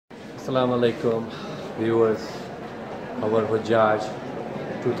Assalamu alaikum viewers. Our Hajj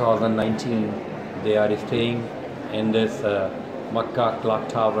 2019, they are staying in this Makkah Clock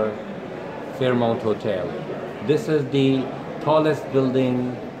Tower Fairmont Hotel. This is the tallest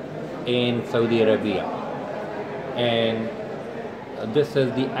building in Saudi Arabia, and this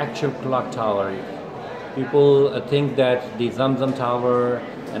is the actual clock tower. People think that the Zamzam Tower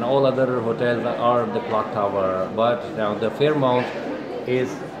and all other hotels are the clock tower, but now the Fairmont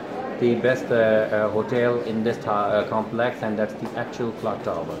is the best hotel in this complex, and that's the actual clock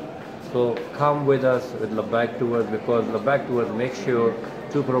tower. So come with us with Labaik Tours, because Labaik Tours makes sure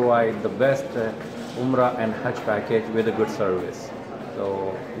to provide the best Umrah and Hajj package with a good service.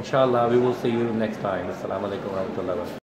 So inshallah we will see you next time. Assalamu alaikum wa rahmatullah.